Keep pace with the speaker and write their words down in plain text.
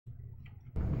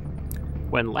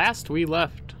When last we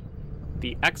left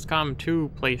the XCOM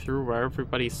 2 playthrough where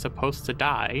everybody's supposed to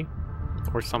die,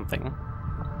 or something,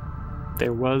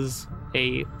 there was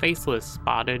a faceless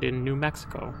spotted in New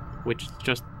Mexico, which is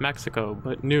just Mexico,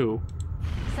 but new.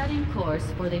 Setting course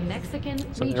for the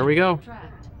Mexican So there we go.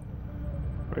 tract.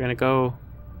 We're gonna go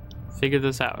figure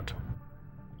this out.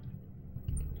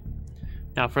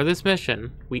 Now for this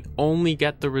mission, we only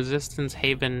get the Resistance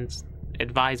Haven's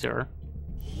advisor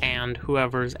and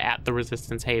whoever's at the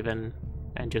Resistance Haven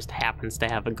and just happens to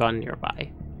have a gun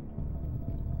nearby.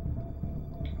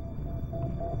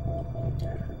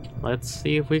 Let's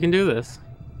see if we can do this.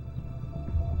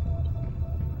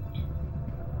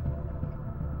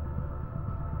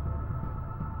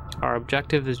 Our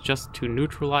objective is just to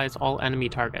neutralize all enemy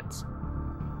targets.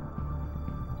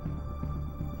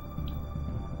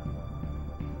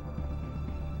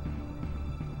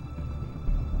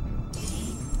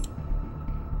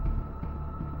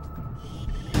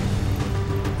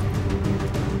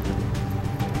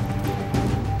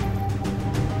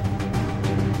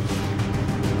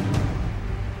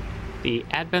 The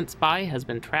Advent Spy has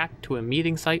been tracked to a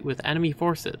meeting site with enemy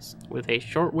forces. With a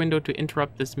short window to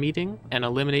interrupt this meeting and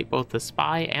eliminate both the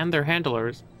spy and their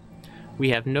handlers, we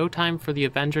have no time for the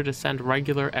Avenger to send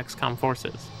regular XCOM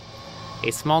forces.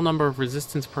 A small number of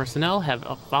Resistance personnel have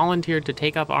volunteered to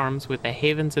take up arms with the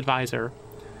Haven's advisor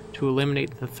to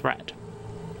eliminate the threat.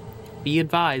 Be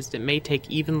advised, it may take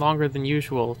even longer than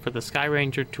usual for the Sky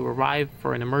Ranger to arrive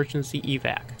for an emergency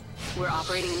evac. We're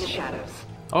operating in the shadows.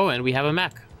 Oh, and we have a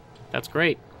mech. That's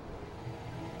great.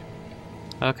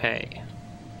 Okay.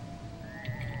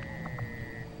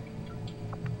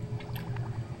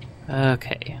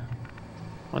 Okay.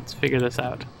 Let's figure this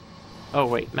out. Oh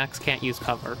wait, mechs can't use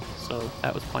cover, so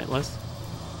that was pointless.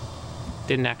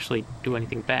 Didn't actually do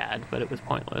anything bad, but it was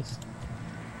pointless.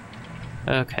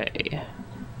 Okay.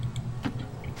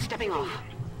 Stepping off.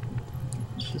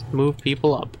 Let's just move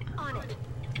people up. On it.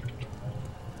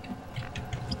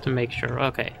 Just to make sure.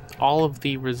 Okay. All of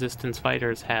the Resistance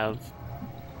fighters have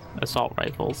assault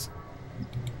rifles.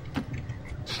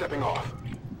 Stepping off.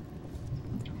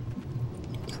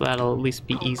 So that'll at least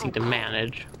be easy to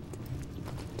manage.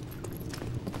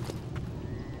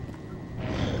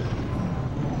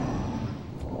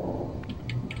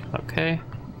 Okay.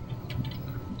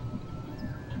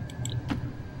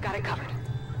 Got it covered.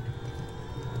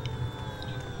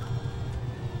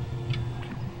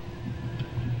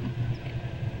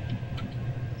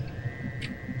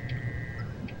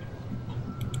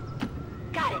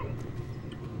 Got it.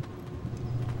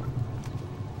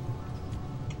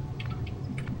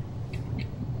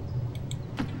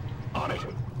 On it.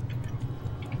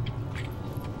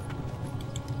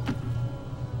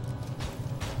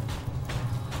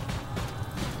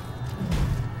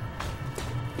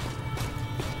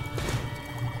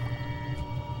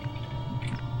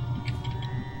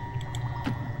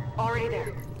 Already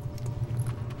there.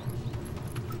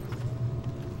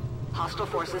 Hostile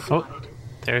forces Oh, spotted.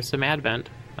 there's some Advent.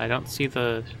 I don't see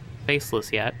the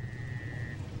faceless yet.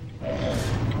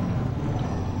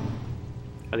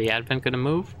 Are the Advent gonna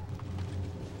move?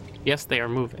 Yes, they are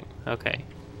moving. Okay.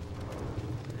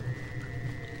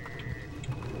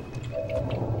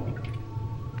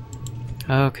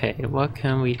 Okay, what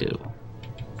can we do?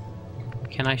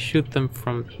 Can I shoot them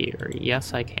from here?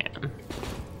 Yes, I can.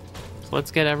 So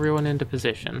let's get everyone into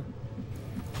position.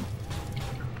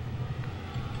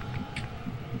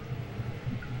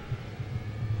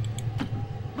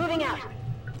 Moving out.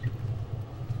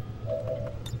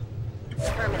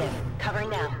 Affirmative. Covering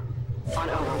now. On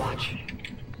Overwatch.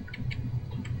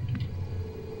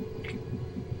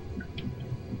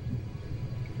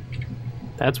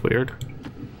 That's weird.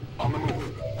 On the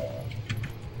move.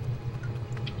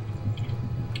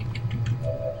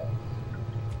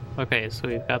 Okay, so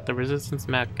we've got the Resistance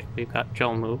mech, we've got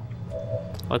Jolmu.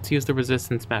 Let's use the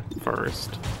Resistance mech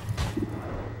first.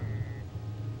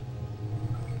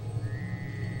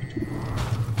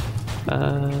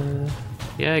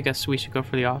 Yeah, I guess we should go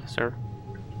for the officer.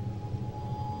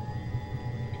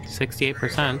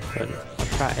 68%, but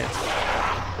let's try it.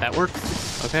 That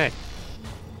works. Okay.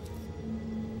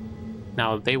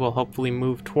 Now they will hopefully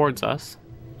move towards us.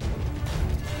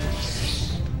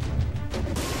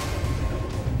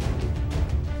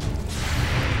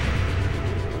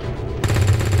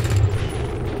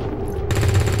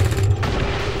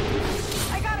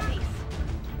 I got a piece.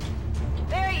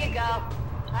 There you go.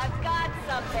 I've got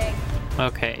something.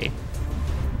 Okay.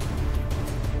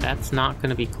 That's not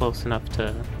going to be close enough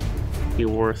to be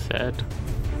worth it.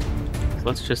 So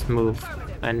let's just move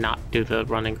and not do the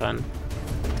running gun.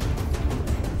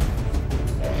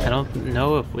 I don't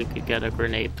know if we could get a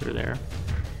grenade through there.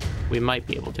 We might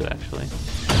be able to, actually.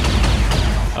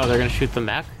 Oh, they're gonna shoot the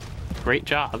mech? Great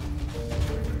job.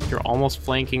 You're almost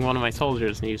flanking one of my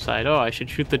soldiers, and you decide, oh, I should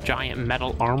shoot the giant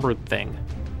metal armored thing.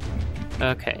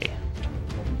 Okay.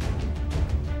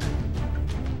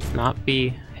 Let's not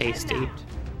be hasty.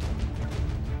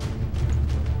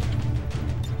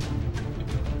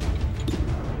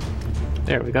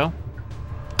 There we go.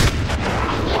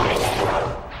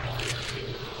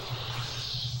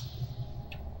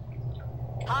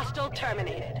 Hostile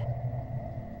terminated.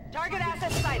 Target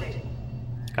asset sighted.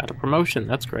 Got a promotion,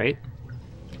 that's great.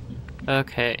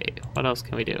 Okay, what else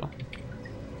can we do?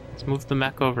 Let's move the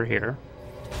mech over here,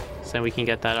 so we can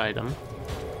get that item.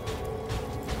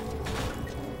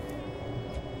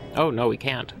 Oh, no, we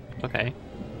can't. Okay.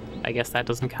 I guess that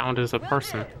doesn't count as a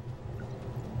person.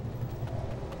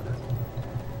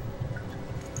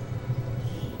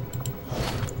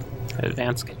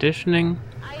 Advanced conditioning.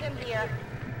 Item here.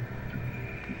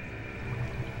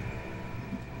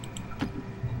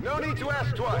 No need to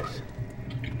ask twice.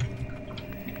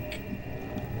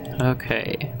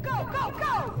 Okay. Go, go,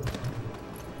 go!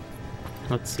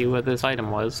 Let's see what this item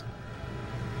was.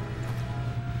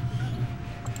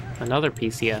 Another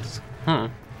PCS. Hmm.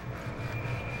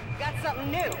 Got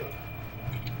something new.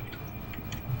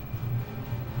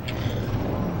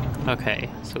 Okay,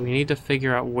 so we need to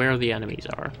figure out where the enemies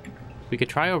are. We could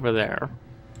try over there.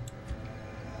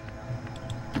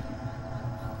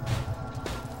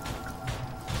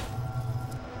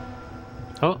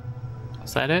 Oh,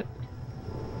 is that it?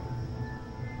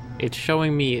 It's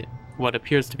showing me what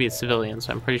appears to be a civilian,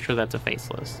 so I'm pretty sure that's a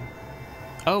faceless.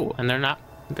 Oh, and they're not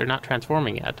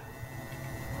transforming yet.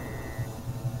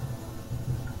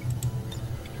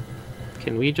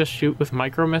 Can we just shoot with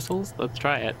micro missiles? Let's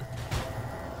try it.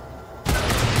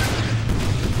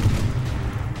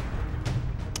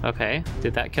 Okay,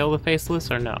 did that kill the faceless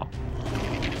or no?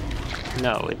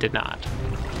 No, it did not.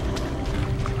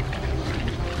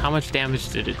 How much damage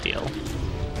did it deal?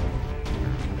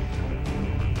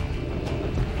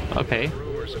 Okay.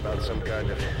 Rumors about some kind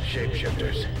of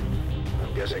shapeshifters.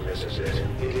 I'm guessing this is it.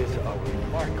 It is a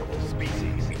remarkable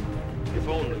species. If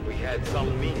only we had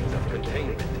some means of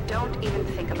containment. Don't even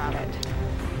think about it.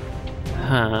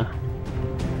 Huh.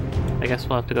 I guess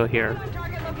we'll have to go here. On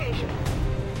target location.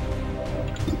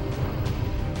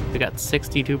 We got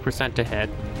 62% to hit.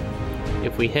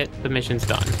 If we hit, the mission's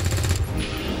done.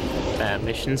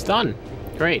 Mission's done.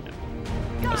 Great.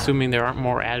 Assuming there aren't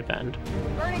more advent.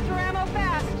 Burning through ammo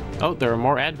fast. Oh, there are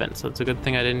more advent, so it's a good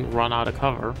thing I didn't run out of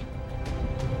cover.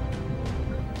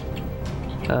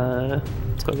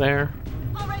 Let's go there.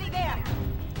 Already there.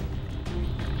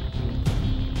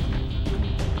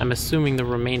 I'm assuming the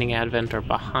remaining advent are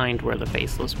behind where the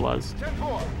faceless was.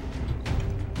 10-4.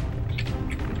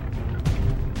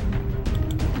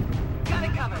 Got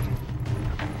it covered.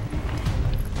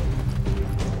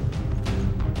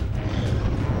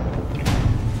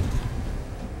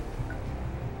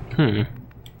 Hmm.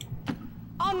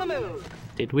 On the move.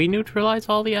 Did we neutralize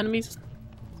all the enemies?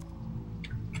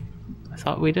 I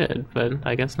thought we did, but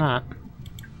I guess not.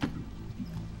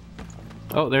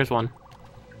 Oh, there's one.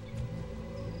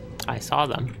 I saw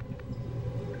them.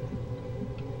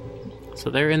 So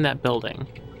they're in that building.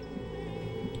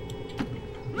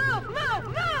 Move, move,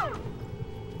 move!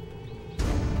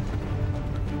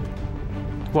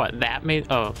 What, that made...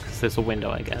 Oh, 'cause there's a window,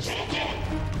 I guess.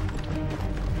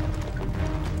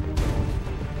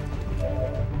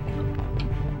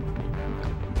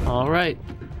 Alright.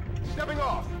 Stepping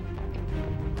off.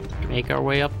 Make our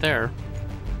way up there.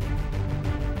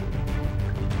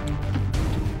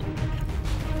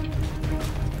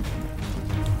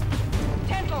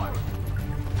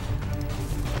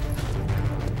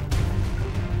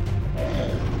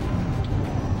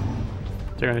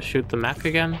 They're gonna shoot the mech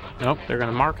again? Nope, they're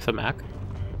gonna mark the mech.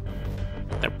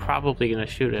 They're probably gonna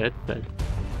shoot it, but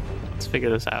let's figure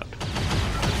this out.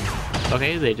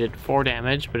 Okay, they did 4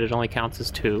 damage, but it only counts as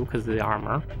 2 because of the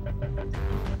armor.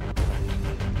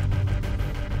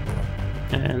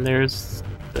 And there's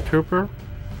the trooper.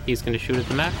 He's gonna shoot at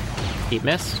the mech. He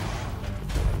missed.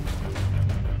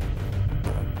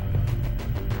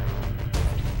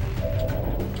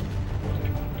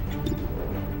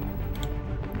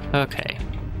 Okay.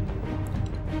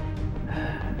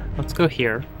 Let's go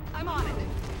here. I'm on it.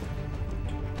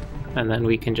 And then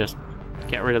we can just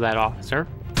get rid of that officer.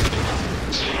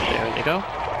 There they go.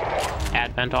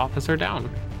 Advent officer down.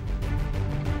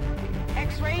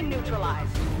 X-ray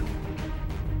neutralized.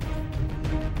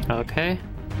 Okay.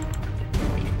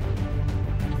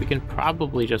 We can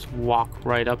probably just walk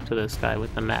right up to this guy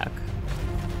with the mech.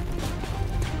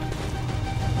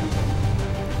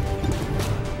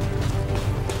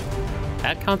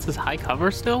 That counts as high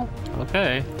cover still?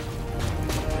 Okay.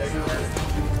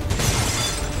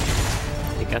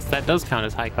 I guess that does count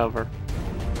as high cover.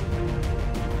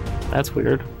 That's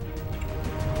weird.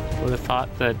 Would have thought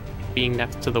that being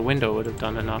next to the window would have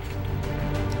done enough.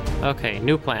 Okay,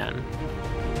 new plan.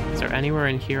 Is there anywhere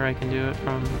in here I can do it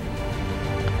from?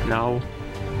 No.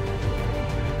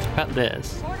 How about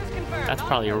this? That's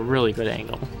probably a really good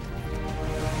angle.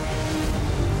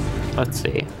 Let's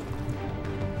see.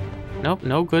 Nope,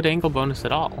 no good angle bonus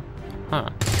at all. Huh.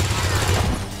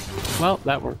 Well,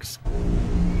 that works.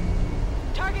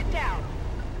 Target down.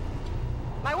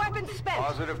 My weapon's spent.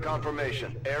 Positive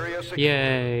confirmation. Area secure.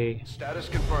 Yay. Status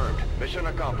confirmed. Mission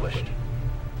accomplished.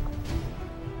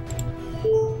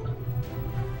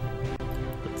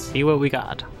 Let's see what we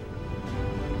got.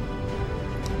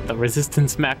 The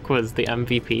resistance mech was the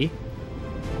MVP.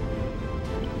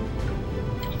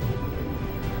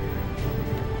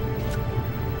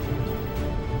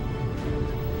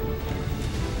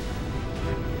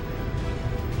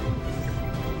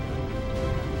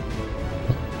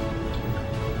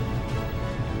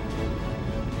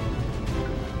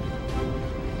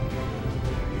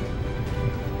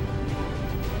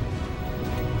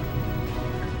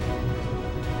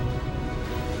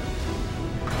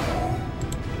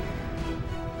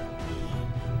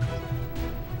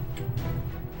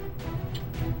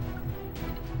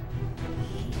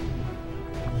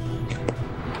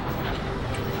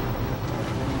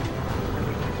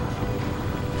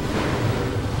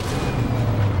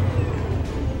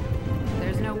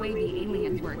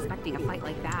 A fight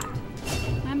like that.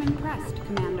 I'm impressed,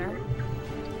 Commander.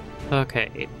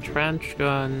 Okay, trench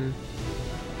gun.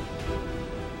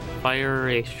 Fire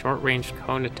a short-range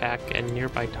cone attack at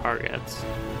nearby targets.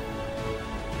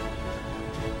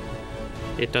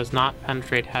 It does not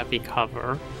penetrate heavy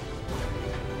cover.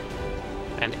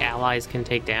 And allies can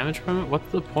take damage from it?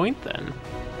 What's the point then?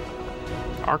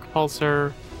 Arc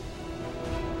pulsar.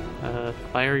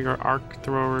 Fire your arc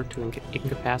thrower to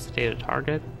incapacitate a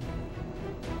target.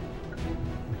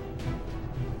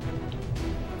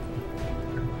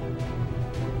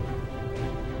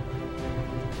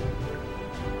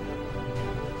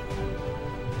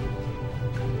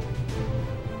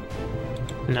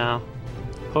 No.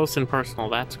 Close and personal,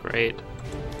 that's great.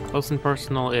 Close and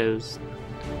personal is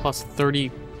plus 30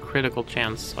 critical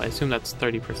chance, so I assume that's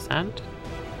 30%.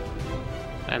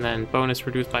 And then bonus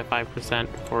reduced by 5%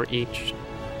 for each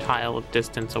tile of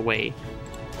distance away.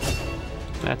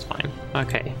 That's fine.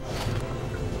 Okay.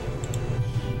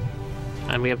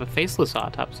 And we have a faceless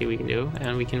autopsy we can do,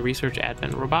 and we can research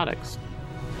advent robotics.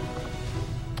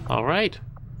 Alright.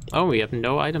 Oh, we have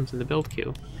no items in the build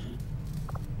queue.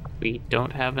 We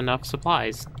don't have enough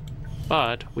supplies,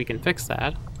 but we can fix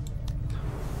that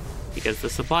because the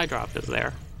supply drop is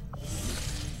there.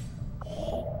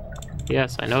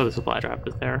 Yes, I know the supply drop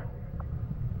is there.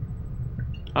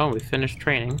 Oh, we finished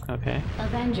training. Okay.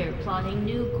 Avenger plotting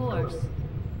new course.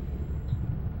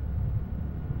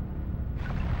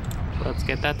 Let's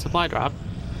get that supply drop.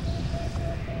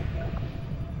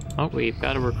 Oh, we've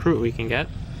got a recruit we can get.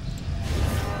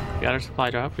 We got our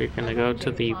supply drop. We're gonna go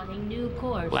to the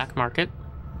black market.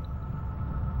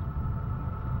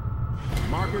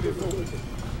 Market is open.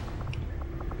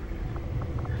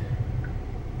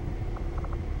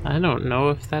 I don't know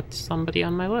if that's somebody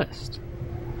on my list.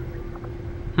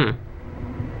 I'm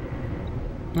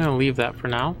gonna leave that for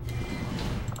now.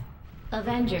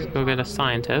 Avenger. Let's go get a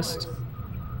scientist.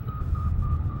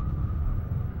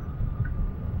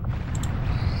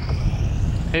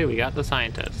 Hey, we got the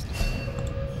scientist.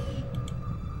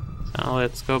 Now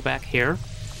let's go back here.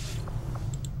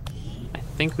 I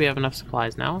think we have enough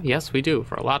supplies now. Yes, we do,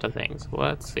 for a lot of things.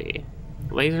 Let's see.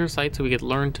 Laser sights, so we could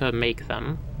learn to make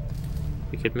them.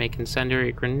 We could make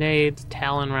incendiary grenades,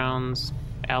 Talon rounds,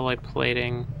 alloy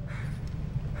plating.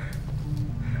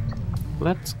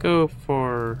 Let's go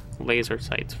for laser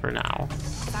sights for now.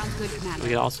 Sounds good, Commander. We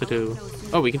could also do...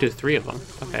 Oh, we can do 3 of them.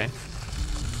 Okay.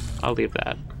 I'll leave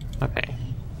that. Okay.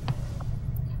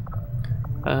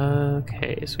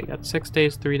 Okay, so we got 6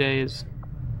 days, 3 days.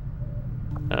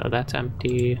 That's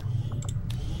empty. Do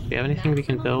we have anything we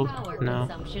can build? No.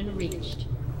 Reached.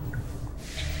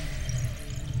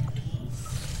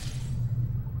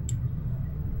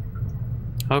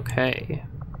 Okay.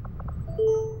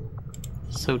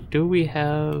 So do we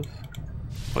have...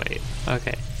 Wait,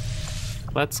 okay.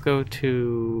 Let's go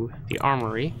to the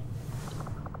armory.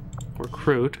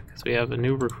 Recruit, because we have a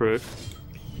new recruit.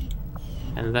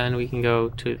 And then we can go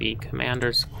to the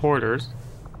commander's quarters.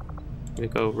 We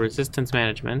go resistance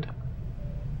management.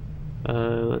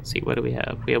 Let's see, what do we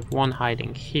have? We have one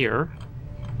hiding here.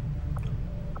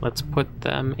 Let's put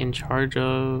them in charge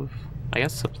of, I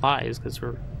guess, supplies, because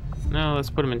we're... No, let's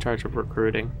put them in charge of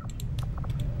recruiting.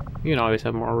 You can always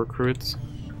have more recruits.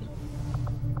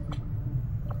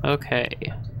 Okay.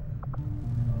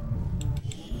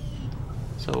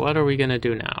 So what are we gonna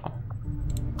do now?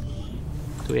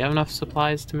 Do we have enough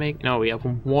supplies to make? No, we have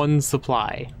one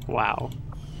supply. Wow.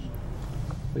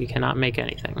 We cannot make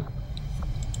anything.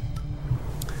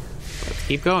 Let's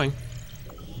keep going.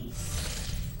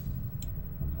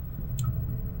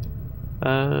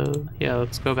 Yeah,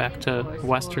 let's go back to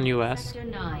Western US. Sector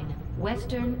 9,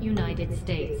 Western United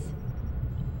States.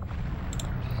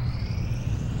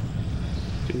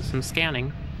 Do some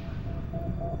scanning.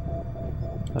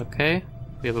 Okay,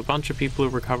 we have a bunch of people who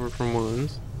recovered from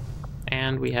wounds,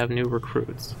 and we have new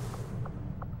recruits.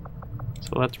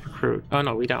 So let's recruit. Oh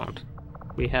no, we don't.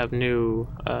 We have new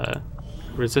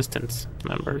resistance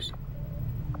members.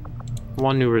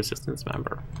 One new resistance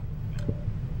member.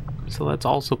 So let's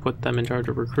also put them in charge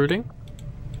of recruiting.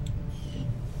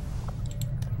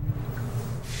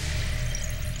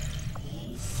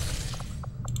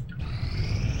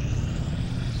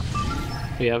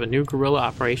 We have a new guerrilla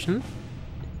operation.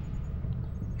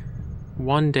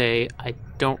 One day, I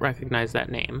don't recognize that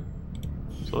name,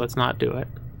 so let's not do it.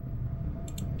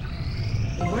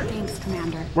 Thanks,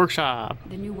 Commander. Workshop!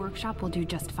 The new workshop will do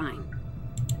just fine.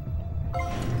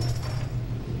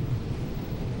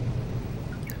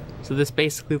 So this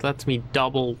basically lets me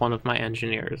double one of my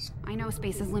engineers. I know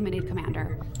space is limited,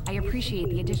 Commander. I appreciate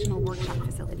the additional workshop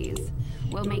facilities.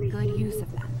 We'll make good use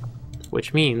of them.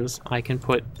 Which means I can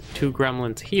put 2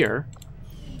 gremlins here,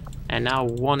 and now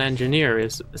 1 engineer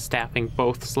is staffing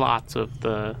both slots of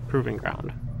the proving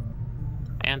ground.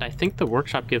 And I think the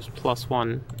workshop gives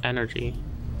 +1 energy,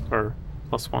 or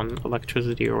 +1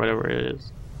 electricity, or whatever it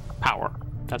is. Power.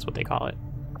 That's what they call it.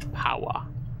 Power.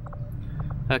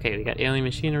 Okay, we got alien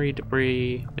machinery,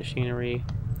 debris, machinery.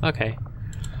 Okay.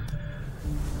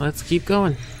 Let's keep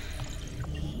going.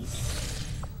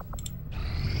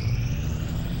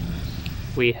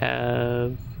 We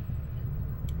have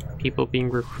people being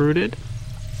recruited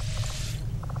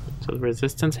to the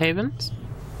resistance havens.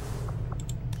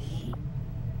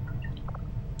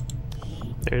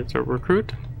 There's a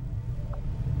recruit.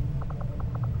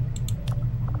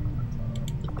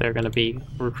 They're going to be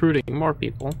recruiting more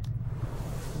people.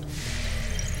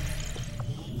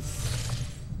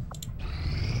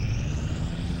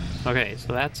 Okay,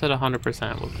 so that's at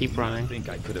 100%. We'll keep running. I think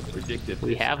I could have predicted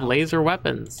We this. have laser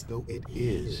weapons. Though it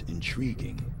is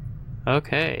intriguing.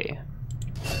 Okay.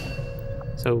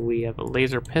 So we have a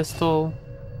laser pistol.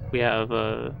 We have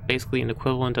basically an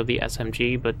equivalent of the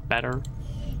SMG, but better.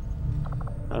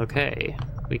 Okay.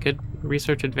 We could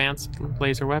research advanced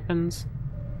laser weapons.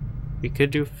 We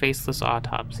could do faceless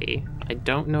autopsy. I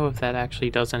don't know if that actually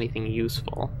does anything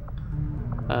useful.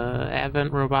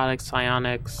 Advent robotics,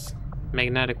 psionics,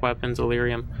 magnetic weapons,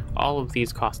 Illyrium, all of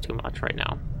these cost too much right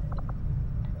now.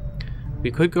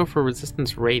 We could go for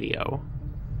resistance radio.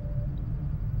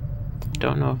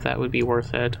 Don't know if that would be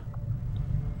worth it.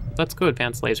 Let's go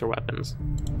advanced laser weapons.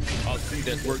 I'll see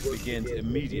that work begins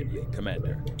immediately,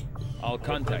 Commander. I'll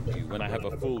contact you when I have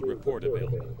a full report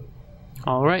available.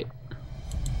 Alright.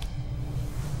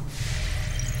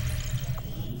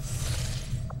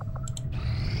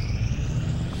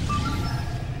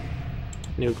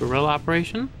 New guerrilla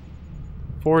operation.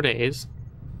 4 days.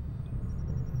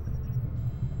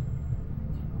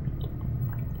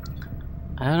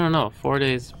 I don't know, 4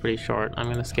 days is pretty short.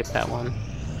 I'm gonna skip that one.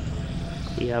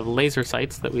 We have laser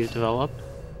sights that we've developed.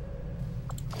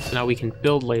 So now we can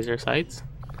build laser sights.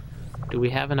 Do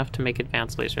we have enough to make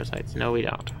advanced laser sights? No, we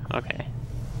don't. Okay.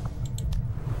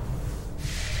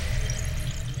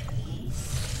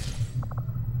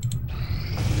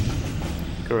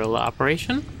 Guerrilla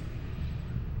operation.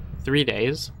 3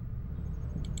 days.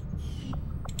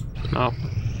 Oh.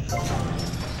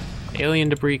 Alien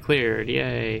debris cleared,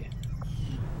 yay.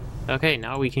 Okay,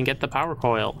 now we can get the power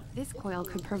coil. This coil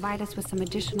could provide us with some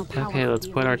additional power. Okay, let's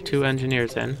put our 2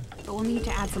 engineers in. But we'll need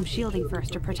to add some shielding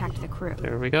first to protect the crew.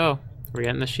 There we go. We're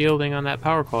getting the shielding on that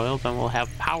power coil, then we'll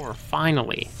have power,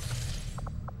 finally.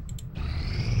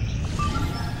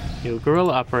 New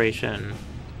guerrilla operation.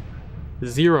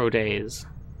 0 days.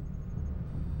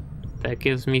 That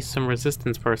gives me some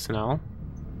resistance personnel.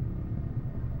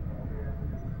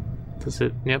 Does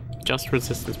it? Yep, just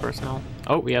resistance personnel.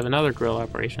 Oh, we have another guerrilla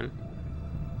operation.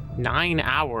 9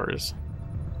 hours.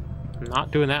 I'm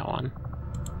not doing that one.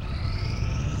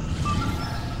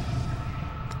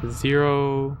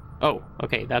 0. Oh,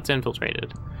 okay, that's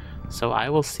infiltrated. So I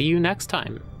will see you next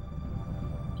time.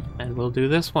 And we'll do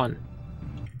this one.